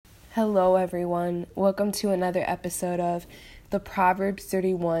Hello, everyone. Welcome to another episode of the Proverbs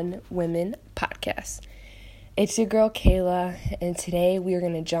 31 Women podcast. It's your girl, Kayla, and today we are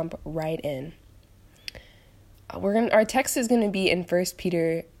going to jump right in. Our text is going to be in 1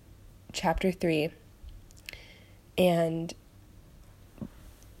 Peter chapter 3, and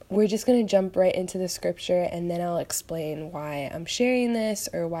we're just going to jump right into the scripture, and then I'll explain why I'm sharing this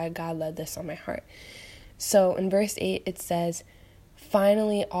or why God led this on my heart. So in verse 8, it says,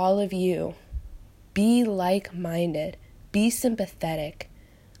 "Finally, all of you, be like-minded, be sympathetic,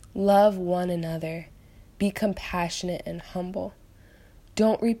 love one another, be compassionate and humble.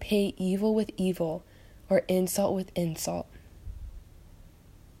 Don't repay evil with evil or insult with insult."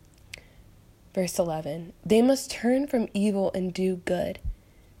 Verse 11, "They must turn from evil and do good.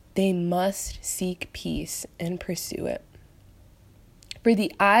 They must seek peace and pursue it. For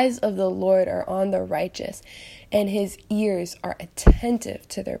the eyes of the Lord are on the righteous, and his ears are attentive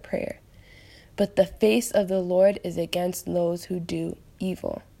to their prayer. But the face of the Lord is against those who do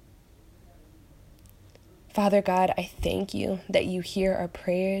evil." Father God, I thank you that you hear our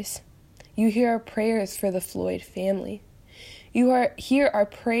prayers. You hear our prayers for the Floyd family. You hear our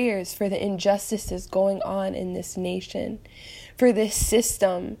prayers for the injustices going on in this nation, for this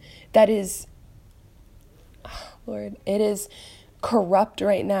system that is, Lord, it is corrupt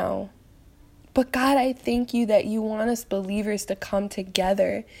right now. But God, I thank you that you want us believers to come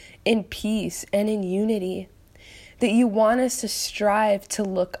together in peace and in unity, that you want us to strive to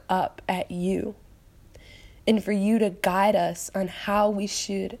look up at you, and for you to guide us on how we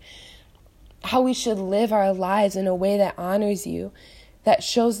should live our lives in a way that honors you, that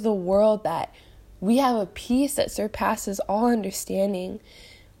shows the world that we have a peace that surpasses all understanding,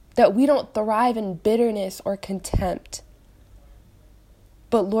 that we don't thrive in bitterness or contempt.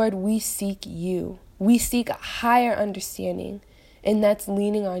 But Lord, we seek you. We seek a higher understanding, and that's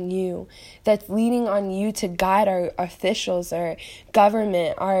leaning on you. That's leaning on you to guide our officials, our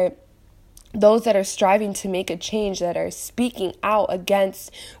government, those that are striving to make a change, that are speaking out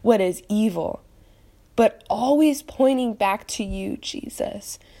against what is evil, but always pointing back to you,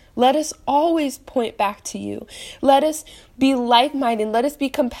 Jesus. Let us always point back to you. Let us be like-minded. Let us be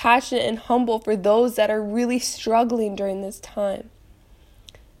compassionate and humble for those that are really struggling during this time.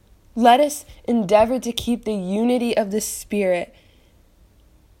 Let us endeavor to keep the unity of the Spirit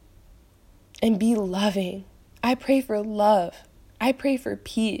and be loving. I pray for love. I pray for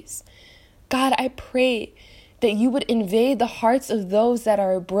peace. God, I pray that you would invade the hearts of those that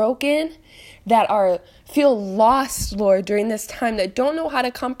are broken, that feel lost, Lord, during this time, that don't know how to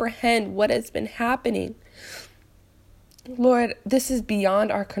comprehend what has been happening. Lord, this is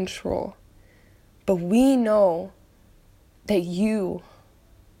beyond our control, but we know that you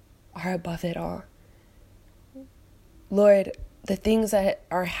are above it all. Lord, the things that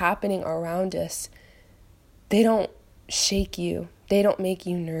are happening around us, they don't shake you. They don't make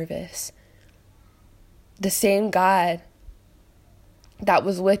you nervous. The same God that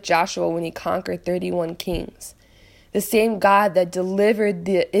was with Joshua when he conquered 31 kings, the same God that delivered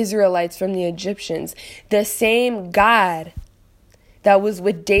the Israelites from the Egyptians, the same God that was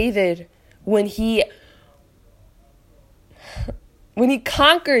with David when he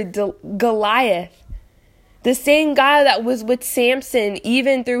conquered Goliath, the same God that was with Samson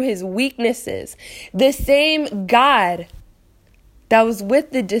even through his weaknesses, the same God that was with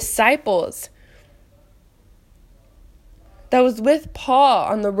the disciples, that was with Paul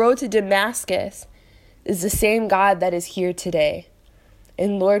on the road to Damascus, is the same God that is here today.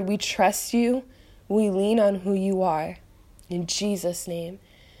 And Lord, we trust you. We lean on who you are. In Jesus' name.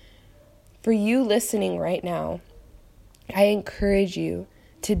 For you listening right now, I encourage you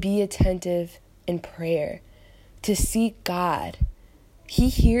to be attentive in prayer, to seek God. He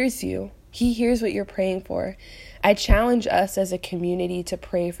hears you. He hears what you're praying for. I challenge us as a community to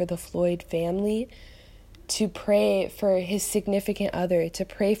pray for the Floyd family, to pray for his significant other, to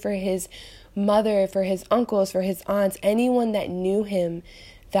pray for his mother, for his uncles, for his aunts, anyone that knew him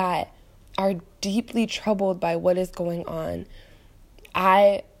that are deeply troubled by what is going on.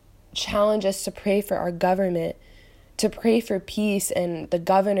 I challenge us to pray for our government, to pray for peace, and the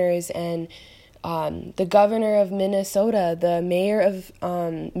governors, and the governor of Minnesota, the mayor of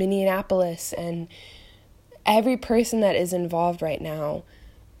Minneapolis, and every person that is involved right now.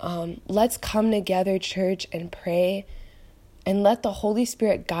 Let's come together, church, and pray, and let the Holy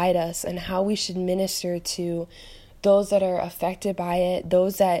Spirit guide us on how we should minister to those that are affected by it,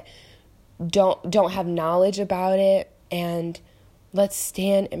 those that don't have knowledge about it, and let's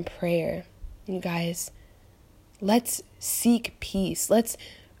stand in prayer. You guys, let's seek peace. Let's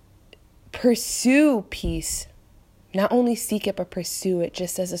pursue peace Not only seek it, but pursue it,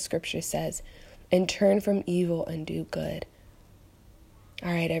 just as the scripture says, and turn from evil and do good.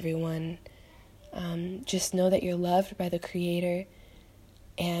 All right, everyone. Just know that you're loved by the Creator,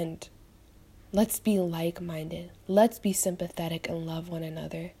 and let's be like-minded. Let's be sympathetic and love one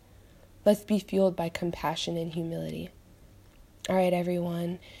another. Let's be fueled by compassion and humility. All right,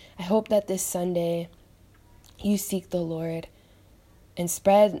 everyone. I hope that this Sunday you seek the Lord and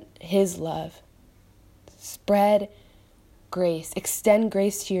spread His love. Spread grace. Extend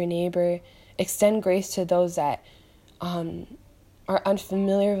grace to your neighbor. Extend grace to those that are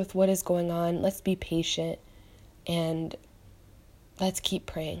unfamiliar with what is going on. Let's be patient and let's keep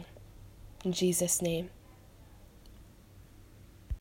praying. In Jesus' name.